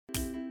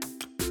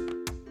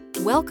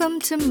Welcome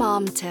to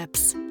Mom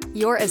Tips,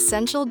 your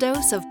essential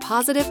dose of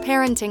positive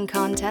parenting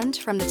content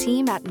from the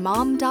team at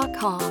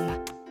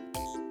mom.com.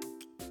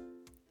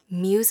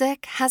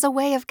 Music has a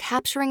way of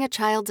capturing a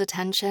child's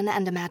attention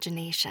and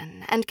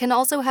imagination and can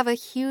also have a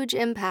huge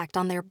impact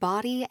on their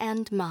body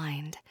and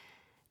mind.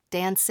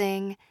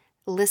 Dancing,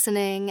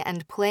 listening,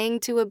 and playing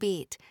to a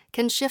beat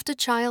can shift a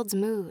child's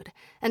mood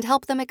and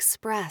help them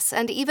express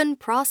and even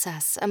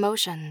process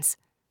emotions.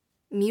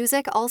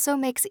 Music also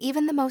makes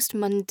even the most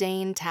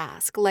mundane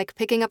task, like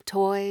picking up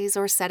toys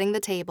or setting the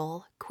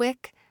table,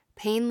 quick,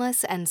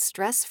 painless, and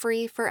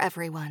stress-free for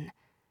everyone.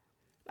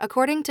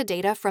 According to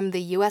data from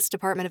the U.S.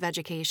 Department of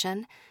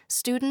Education,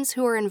 students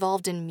who are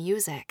involved in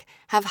music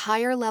have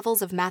higher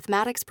levels of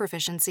mathematics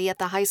proficiency at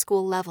the high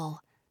school level.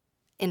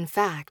 In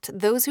fact,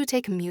 those who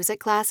take music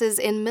classes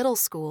in middle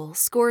school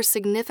score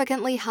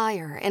significantly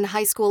higher in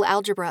high school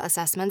algebra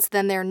assessments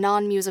than their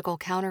non-musical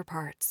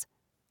counterparts.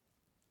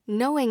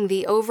 Knowing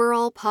the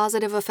overall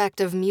positive effect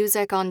of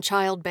music on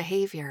child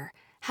behavior,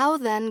 how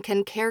then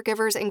can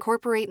caregivers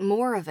incorporate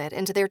more of it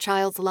into their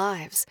child's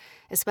lives,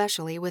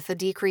 especially with the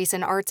decrease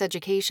in arts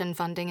education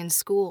funding in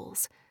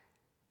schools?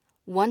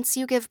 Once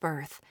you give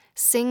birth,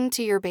 sing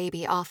to your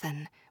baby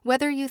often.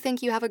 Whether you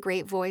think you have a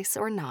great voice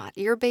or not,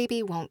 your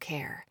baby won't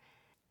care.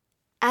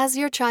 As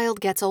your child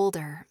gets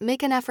older,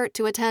 make an effort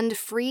to attend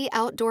free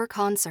outdoor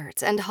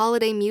concerts and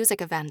holiday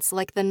music events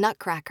like the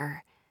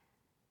Nutcracker.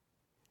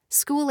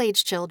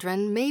 School-age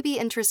children may be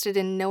interested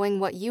in knowing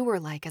what you were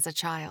like as a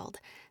child,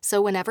 so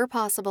whenever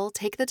possible,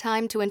 take the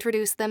time to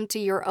introduce them to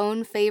your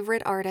own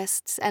favorite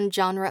artists and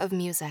genre of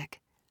music.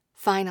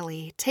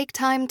 Finally, take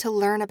time to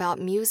learn about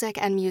music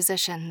and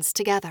musicians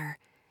together.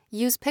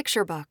 Use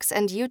picture books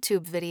and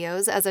YouTube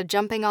videos as a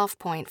jumping-off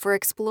point for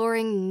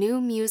exploring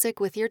new music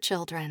with your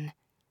children.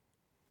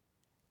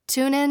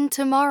 Tune in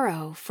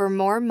tomorrow for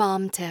more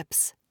Mom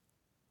Tips.